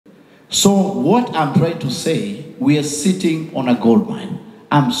So what I'm trying to say, we are sitting on a gold mine.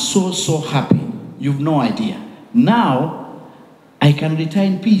 I'm so happy. You've no idea. Now, I can retire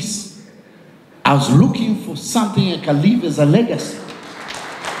in peace. I was looking for something I can leave as a legacy.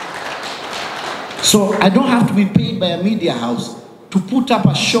 So I don't have to be paid by a media house to put up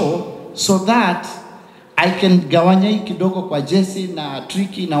a show so that I can gawanya hii kidogo kwa Jesse na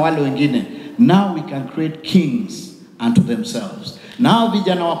Tricky na wale wengine. Now we can create kings unto themselves. Now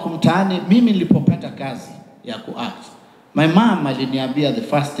vijana wa kumtaani, mimi nilipopata kazi ya kuact, my mom aliniambia the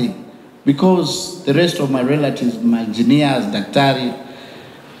first thing, because the rest of my relatives, my engineers, daktari,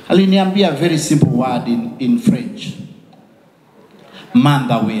 aliniambia a very simple word in French.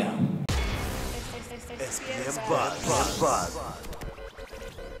 Mandawea.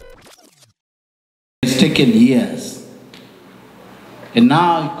 It's taken years. And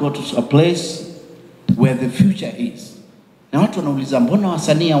now it got to a place where the future is. Na watu wanauliza mbona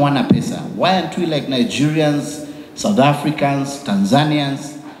wasanii hawana pesa? Why aren't we like Nigerians, South Africans,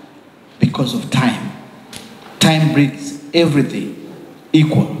 Tanzanians? Because of time. Time brings everything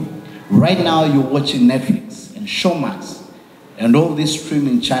equal. Right now you're watching Netflix and Showmax and all these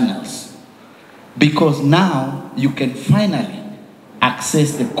streaming channels, because now you can finally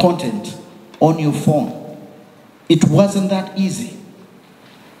access the content on your phone. It wasn't that easy.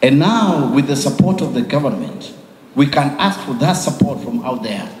 And now with the support of the government, we can ask for that support from out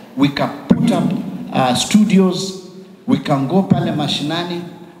there. We can put up studios, we can go pale mashinani,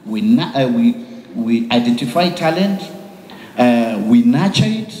 we identify talent, we nurture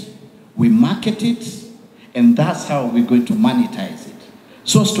it, we market it, and that's how we're going to monetize it.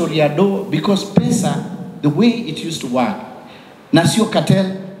 So Storiado, because pesa, the way it used to work, Nasio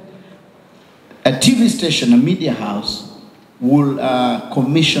Cartel, a TV station, a media house, will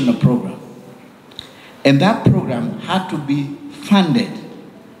commission a program. And that program had to be funded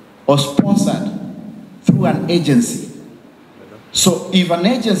or sponsored through an agency. So if an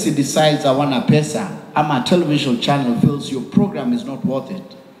agency decides I want a pesa, a television channel feels your program is not worth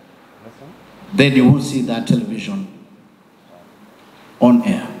it, then you won't see that television on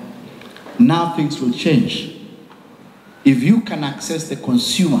air. Now things will change. If you can access the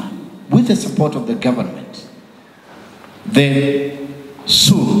consumer with the support of the government, then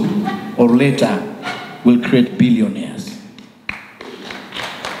soon or later we'll create billionaires.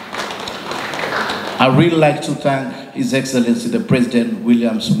 I really like to thank His Excellency the President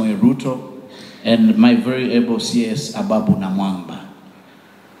William Samoei Ruto and my very able CS Ababu Namwamba.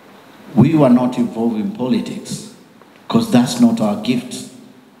 We were not involved in politics because that's not our gift.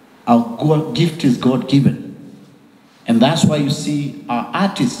 Our gift is God-given. And that's why you see our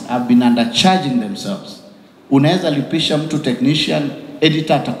artists have been undercharging themselves. Unaweza lipisha mtu technician,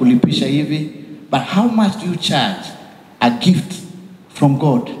 editor atakulipisha hivi, but how much do you charge a gift from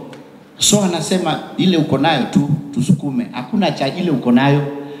God? So anasema ile uko nayo tu tusukume. Hakuna cha ile uko nayo.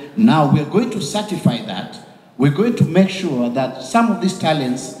 Now we're going to certify that. We're going to make sure that some of these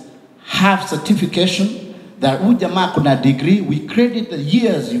talents have certification, that ujamaa kuna degree. We credit the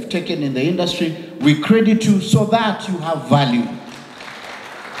years you've taken in the industry. We credit you so that you have value.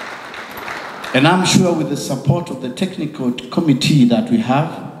 And I'm sure with the support of the technical committee that we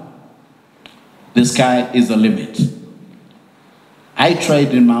have, the sky is the limit. I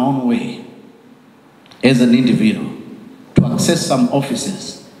tried in my own way as an individual to access some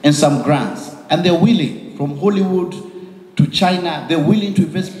offices and some grants, and they're willing, from Hollywood to China, they're willing to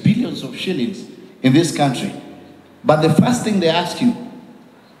invest billions of shillings in this country. But the first thing they ask you,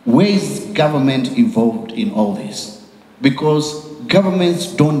 where is government involved in all this? Because governments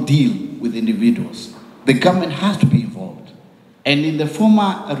don't deal with individuals. The government has to be involved. And in the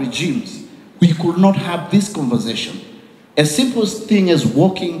former regimes, we could not have this conversation. A simple thing as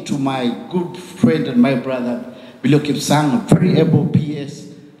walking to my good friend and my brother, Bilokip Sang, a very able PS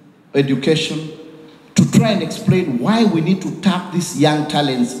education, to try and explain why we need to tap these young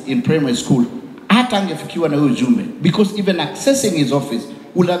talents in primary school. Because even accessing his office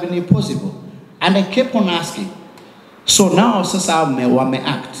would have been impossible. And I kept on asking. So now, sasa wame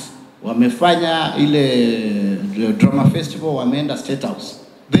act. Wamefanya ile drama festival, wameenda State House.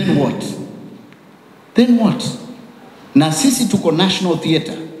 Then what? Then what? Na sisi tuko National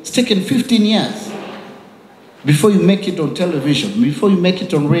Theatre. It's taken 15 years before you make it on television, before you make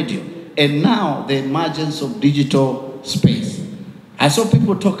it on radio. And now the emergence of digital space. I saw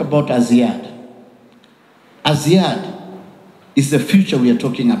people talk about Aziad. Aziad is the future we are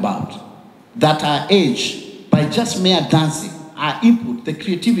talking about. That our age, by just mere dancing, our input, the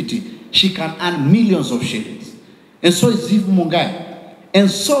creativity, she can earn millions of shillings. And so is Ziv Mungai. And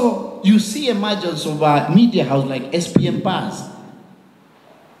so you see emergence of a media house like SPM Bars.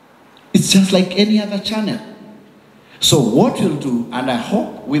 It's just like any other channel. So what we'll do, and I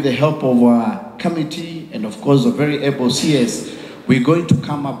hope with the help of our committee and of course a very able CS, we're going to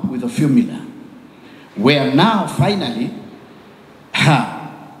come up with a formula where now finally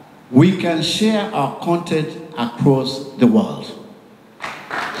we can share our content across the world.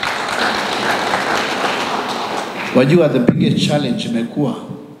 Wajua, the biggest challenge imekuwa,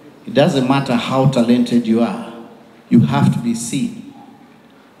 it doesn't matter how talented you are, you have to be seen.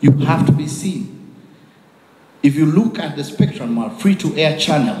 You have to be seen. If you look at the spectrum of free-to-air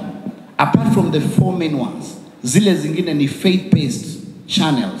channel, apart from the 4 main ones, zile zingine ni faith-based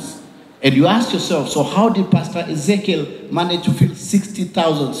channels. And you ask yourself, so how did Pastor Ezekiel manage to fill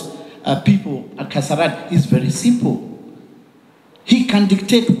 60,000 people at Kasarani? It's very simple. He can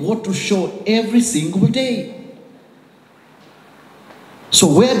dictate what to show every single day. So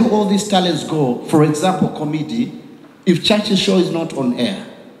where do all these talents go? For example, comedy, if Churchill's show is not on air,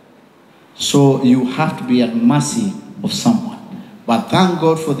 so you have to be at mercy of someone. But thank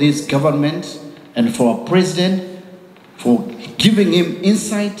God for this government and for our president for giving him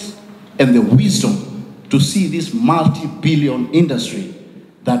insight and the wisdom to see this multi-billion industry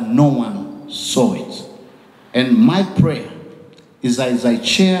that no one saw it. And my prayer is that as I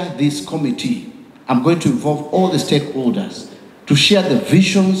chair this committee, I'm going to involve all the stakeholders to share the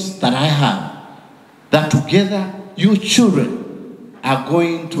visions that I have, that together you children are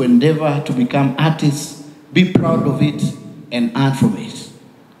going to endeavor to become artists, be proud of it, and earn from it.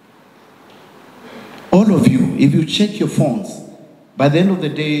 All of you, if you check your phones, by the end of the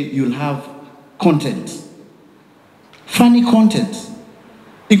day, you'll have content. Funny content.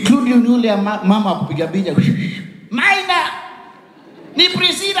 Including yule mama kupiga bija. Maina! Ni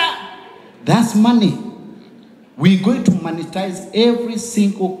Priscilla! That's money. We're going to monetize every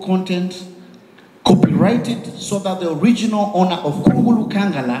single content, copyright it so that the original owner of Kungulu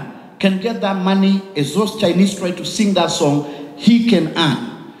Kangala can get that money. As those Chinese try to sing that song, he can earn.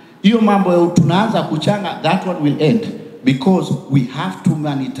 Iyo mambo ya tunaanza kuchanga, that one will end because we have to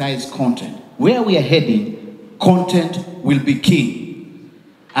monetize content. Where we are heading, content will be king.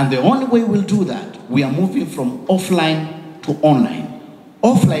 And the only way we'll do that, we are moving from offline to online.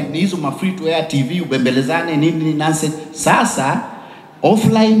 Offline ni hizo ma free to air TV, ubembelezane nini nonsense. Sasa,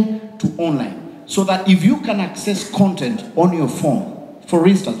 offline to online. So that if you can access content on your phone, for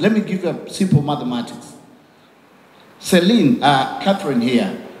instance, let me give you a simple mathematics. Celine, Catherine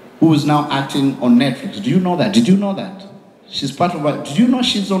here, who is now acting on Netflix. Do you know that? Did you know that? She's part of it. Did you know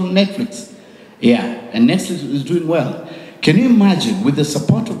she's on Netflix? Yeah, and Netflix is doing well. Can you imagine, with the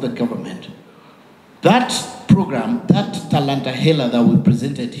support of the government, that program, that Talanta Hela that we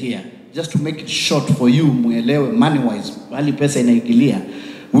presented here, just to make it short for you, muelewe money-wise, wali pesa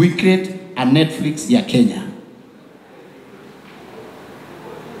inaigilia, we create a Netflix ya Kenya.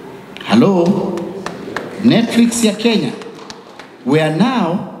 Hello? Netflix ya Kenya. Where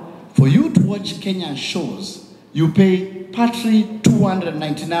now, for you to watch Kenyan shows, you pay partly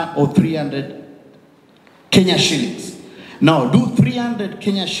 299 or 300 Kenya shillings. Now, do 300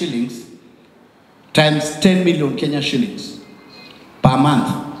 Kenya shillings times 10 million Kenya shillings per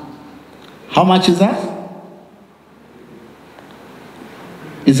month. How much is that?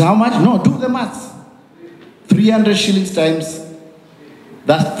 Is how much? No, do the math. 300 shillings times,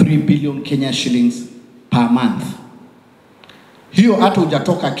 that's 3 billion Kenya shillings per month. Hiyo hata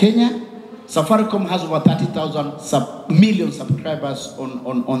hujatoka Kenya. Safaricom has over 30,000 million subscribers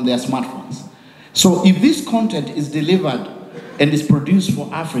on their smartphones. So if this content is delivered and is produced for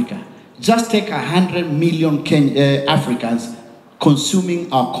Africa, just take 100 million Africans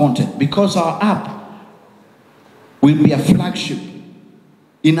consuming our content, because our app will be a flagship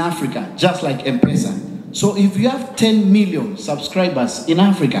in Africa, just like M-Pesa. So if you have 10 million subscribers in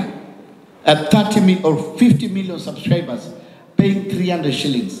Africa, at 30 million or 50 million subscribers paying 300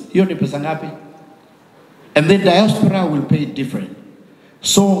 shillings, hiyo ni pesa ngapi? And the diaspora will pay different.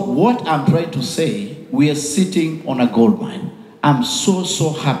 So what I'm trying to say, we are sitting on a gold mine. I'm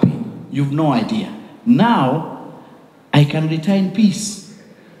so happy. You've no idea. Now, I can retire in peace.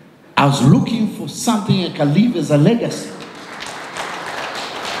 I was looking for something I can leave as a legacy.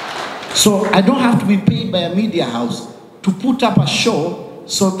 So I don't have to be paid by a media house to put up a show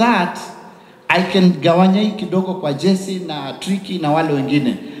so that I can gawanya hii kidogo kwa Jesse na Tricky na wale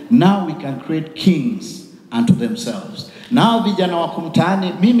wengine. Now we can create kings unto themselves. Now vijana wa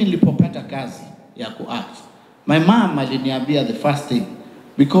kumtaani, mimi nilipopata kazi ya kuact, my mom aliniambia the first thing,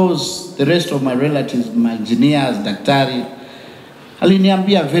 because the rest of my relatives, my engineers, daktari,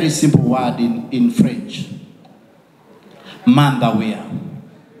 aliniambia a very simple word in French. Mandawea.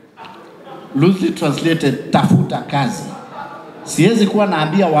 Loosely translated, tafuta kazi. siwezi kuwa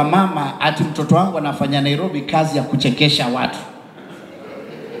naambia wamama ati mtoto wangu anafanya Nairobi kazi ya kuchekesha watu.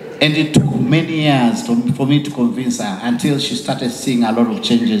 And it took many years for me to convince her until she started seeing a lot of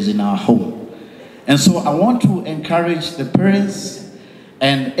changes in our home. And so I want to encourage the parents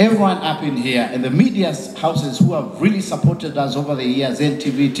and everyone up in here and the media houses who have really supported us over the years,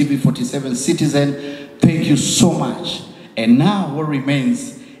 NTV, TV47, Citizen, thank you so much. And now what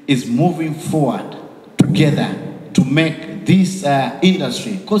remains is moving forward together to make this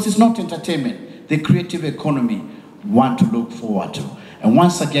industry, because it's not entertainment, the creative economy, one to look forward to. And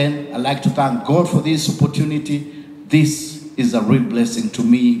once again, I'd like to thank God for this opportunity. This is a real blessing to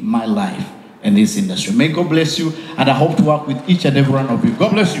me, my life, and this industry. May God bless you, and I hope to work with each and every one of you.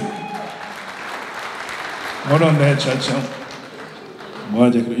 God bless you. Hold on there, Churchill.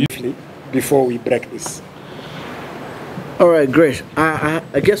 Before we break this. All right, great.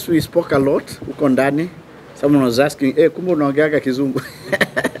 I guess we spoke a lot. Ukondani. Someone was asking, "Hey, kumbe unaongeaga kizungu?"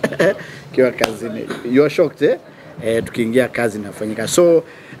 Kiwa kazini. You are shocked, eh? Tukiingia kazi nafanyika. So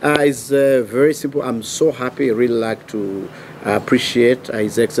it's very simple. I'm so happy. I really like to appreciate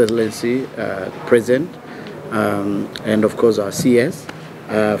His Excellency President and of course our CS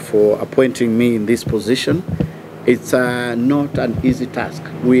for appointing me in this position. It's not an easy task.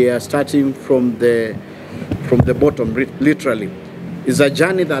 We are starting from the bottom, literally. It's a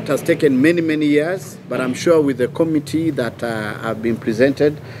journey that has taken many years, but I'm sure with the committee that have been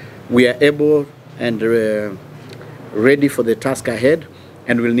presented, we are able and ready for the task ahead,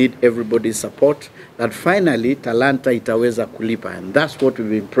 and we'll need everybody's support that finally Talanta itaweza kulipa. And that's what we've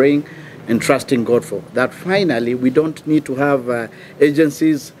been praying and trusting God for. That finally we don't need to have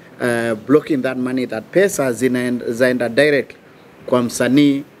agencies blocking that money, that pesa zaenda direct kwa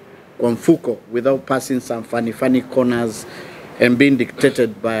msanii, kwa mfuko, without passing some funny corners and being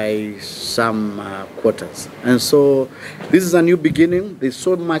dictated by some quarters. And so this is a new beginning. There's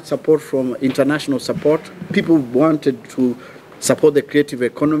so much support from international support. People wanted to support the creative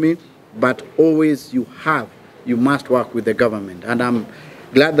economy, but always you must work with the government. And I'm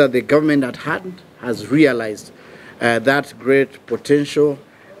glad that the government at hand has realized that great potential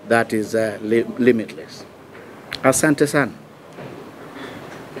that is limitless. Asante sana.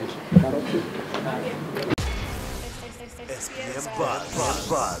 SPM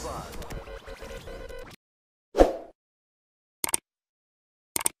Buzz.